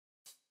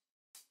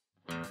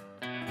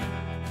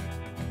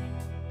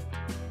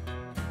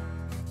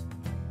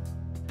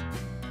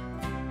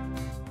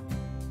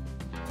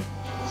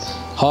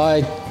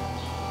Hi,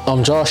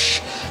 I'm Josh.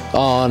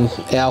 On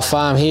our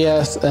farm here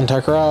in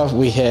Tokoroa,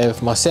 we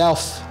have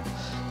myself,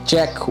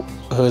 Jack,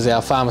 who is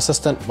our farm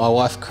assistant, my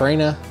wife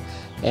Kareena,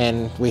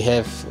 and we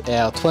have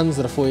our twins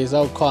that are 4 years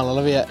old, Kyle and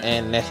Olivia,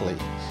 and Natalie,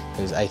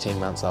 who's 18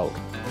 months old.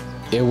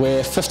 Yeah,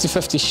 we're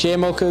 50-50 share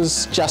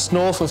milkers just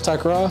north of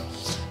Tokoroa.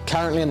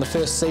 Currently in the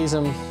first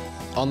season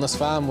on this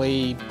farm,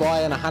 we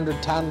buy in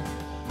 100 tonne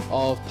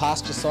of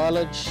pasture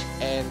silage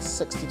and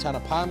 60 tonne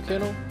of palm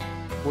kernel.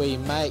 We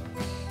make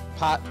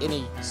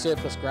any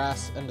surplus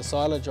grass into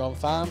silage on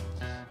farm,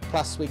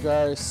 plus we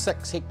grow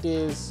 6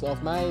 hectares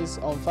of maize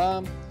on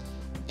farm,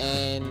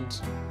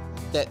 and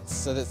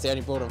that's the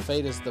only brought in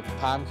feed is the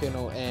palm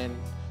kernel and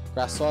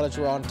grass silage.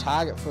 We're on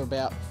target for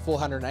about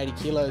 480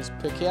 kilos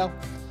per cow.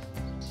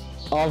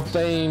 I've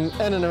been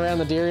in and around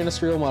the dairy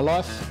industry all my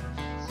life.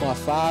 My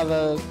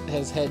father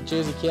has had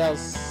Jersey cows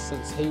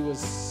since he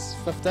was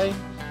 15,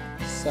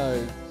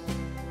 so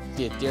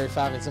yeah, dairy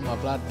farming's in my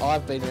blood.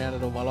 I've been around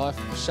it all my life,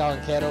 showing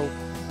cattle,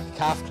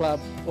 calf club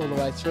all the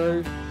way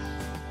through.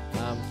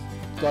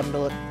 Got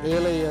into it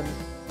early and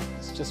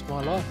it's just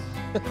my life.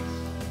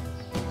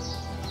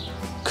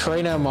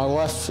 Kareena, my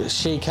wife,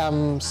 she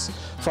comes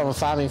from a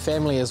farming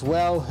family as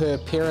well. Her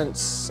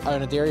parents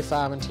own a dairy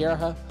farm in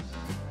Tahau.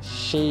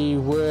 She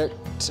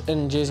worked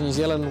in Jersey, New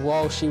Zealand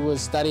while she was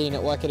studying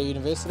at Waikato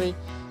University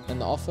in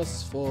the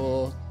office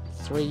for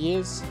 3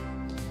 years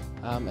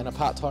in a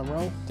part-time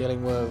role,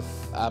 dealing with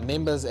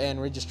members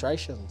and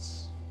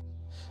registrations.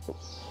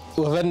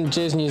 Within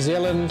Jersey, New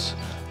Zealand,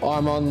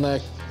 I'm on the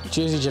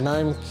Jersey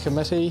Genome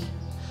Committee.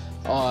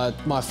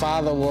 My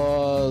father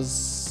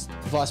was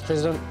Vice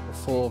President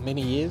for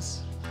many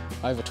years,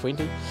 over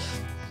 20.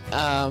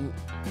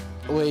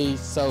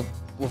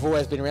 We've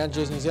always been around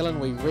Jersey, New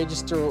Zealand. We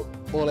register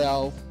all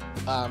our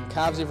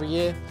calves every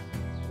year.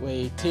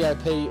 We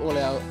TOP all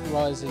our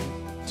rising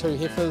 2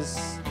 heifers.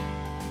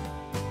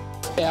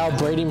 Our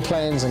breeding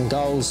plans and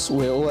goals,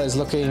 we're always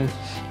looking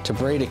to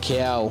breed a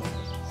cow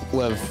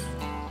with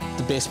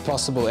the best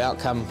possible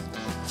outcome,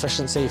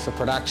 efficiency for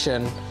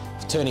production,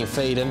 for turning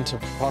feed into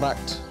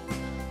product,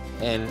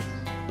 and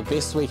the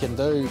best we can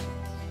do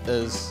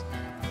is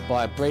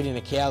by breeding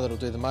a cow that'll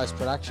do the most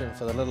production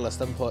for the littlest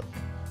input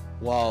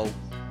while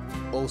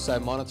also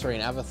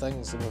monitoring other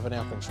things within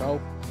our control.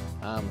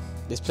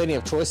 There's plenty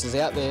of choices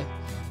out there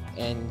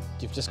and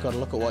you've just got to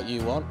look at what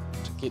you want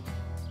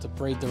to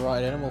breed the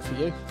right animal for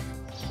you.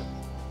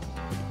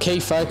 Key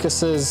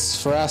focuses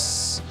for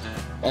us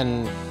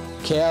in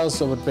cows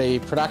would be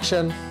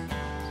production,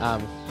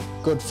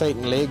 good feet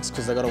and legs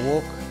because they've got to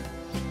walk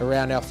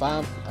around our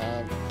farm,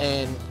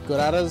 and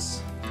good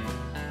udders,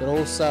 but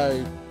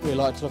also we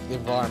like to look at the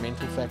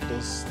environmental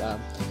factors.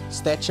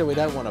 Stature, we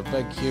don't want a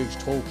big, huge,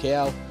 tall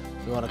cow.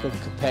 We want a good,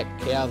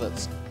 compact cow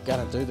that's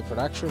going to do the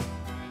production.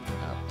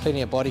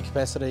 Plenty of body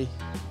capacity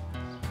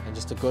and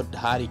just a good,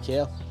 hardy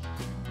cow.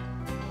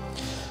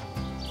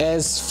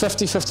 As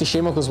 50-50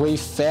 share milkers, we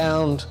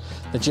found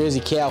the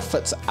Jersey cow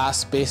fits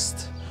us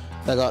best.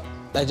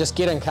 They just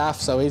get in calf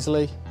so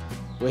easily.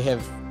 We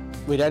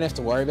don't have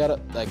to worry about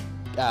it.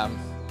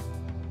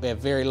 We have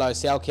very low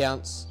cell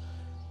counts.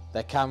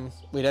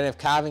 We don't have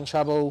calving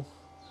trouble.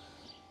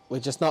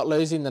 We're just not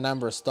losing the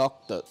number of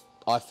stock that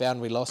I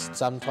found we lost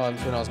sometimes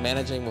when I was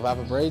managing with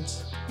other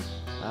breeds.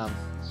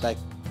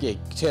 You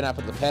turn up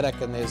at the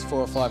paddock and there's 4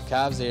 or 5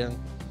 calves there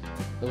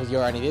and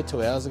you're only there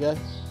 2 hours ago.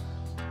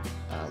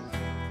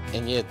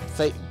 And yeah,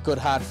 good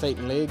hard feet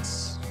and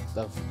legs.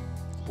 They've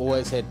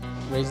always had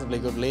reasonably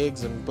good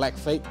legs and black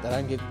feet. They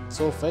don't get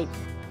sore feet.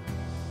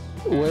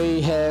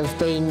 We have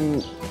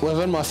been,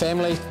 within my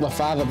family, my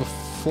father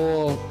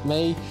before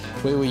me,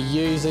 we were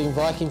using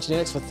Viking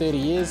genetics for 30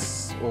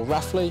 years, or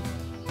roughly.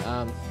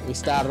 We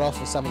started off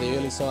with some of the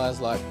early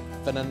sires like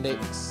Finn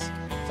Index,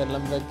 Finn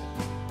Limvig.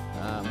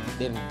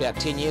 Then about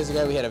 10 years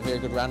ago we had a very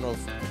good run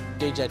with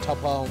DJ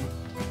Topholm,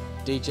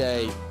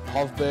 DJ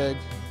Hovberg,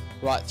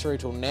 right through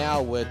till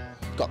now. We've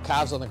got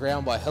calves on the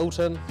ground by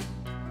Hilton,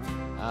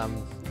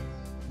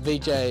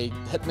 VJ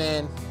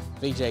Hitman,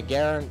 VJ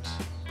Garant,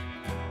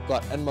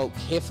 got in-milk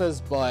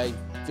heifers by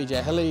VJ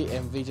Hilly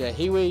and VJ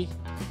Hiwi,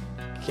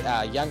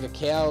 younger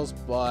cows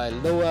by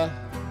Lua,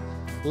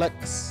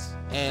 Licks,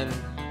 and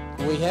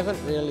we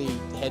haven't really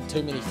had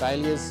too many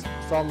failures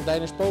from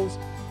Danish bulls,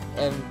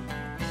 and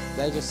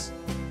they just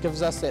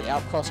gives us that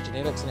outcross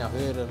genetics in our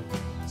herd and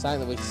something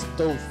that we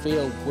still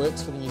feel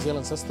works for the New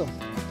Zealand system.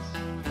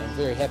 I'm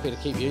very happy to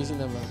keep using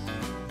them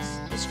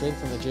and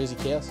strengthen the Jersey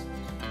cows.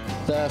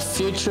 The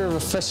future of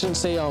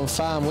efficiency on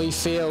farm, we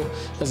feel,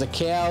 is a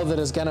cow that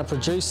is going to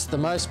produce the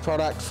most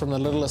product from the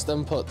littlest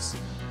inputs,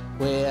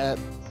 where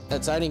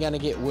it's only going to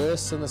get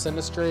worse in this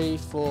industry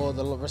for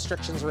the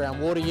restrictions around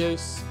water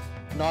use,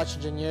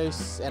 nitrogen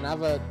use and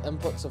other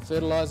inputs of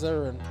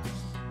fertiliser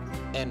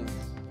and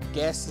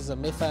gases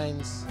and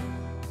methanes.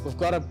 We've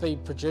got to be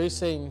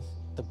producing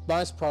the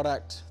most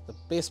product, the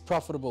best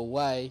profitable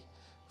way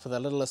for the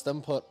littlest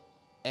input,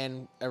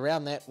 and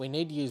around that we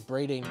need to use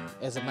breeding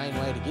as a main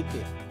way to get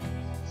there.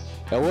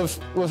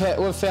 Yeah,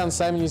 we've found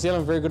same in New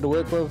Zealand very good to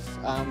work with.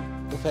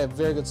 We've had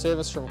very good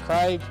service from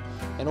Craig,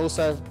 and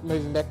also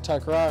moving back to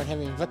Tokoroa and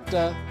having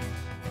Victor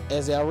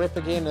as our rep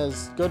again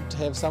is good to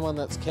have someone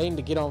that's keen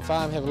to get on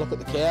farm, have a look at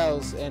the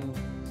cows and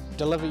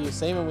deliver your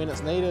semen when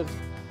it's needed.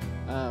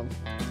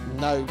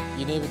 No,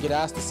 you never get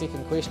asked a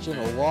second question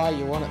or why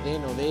you want it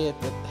then or there.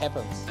 It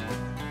happens.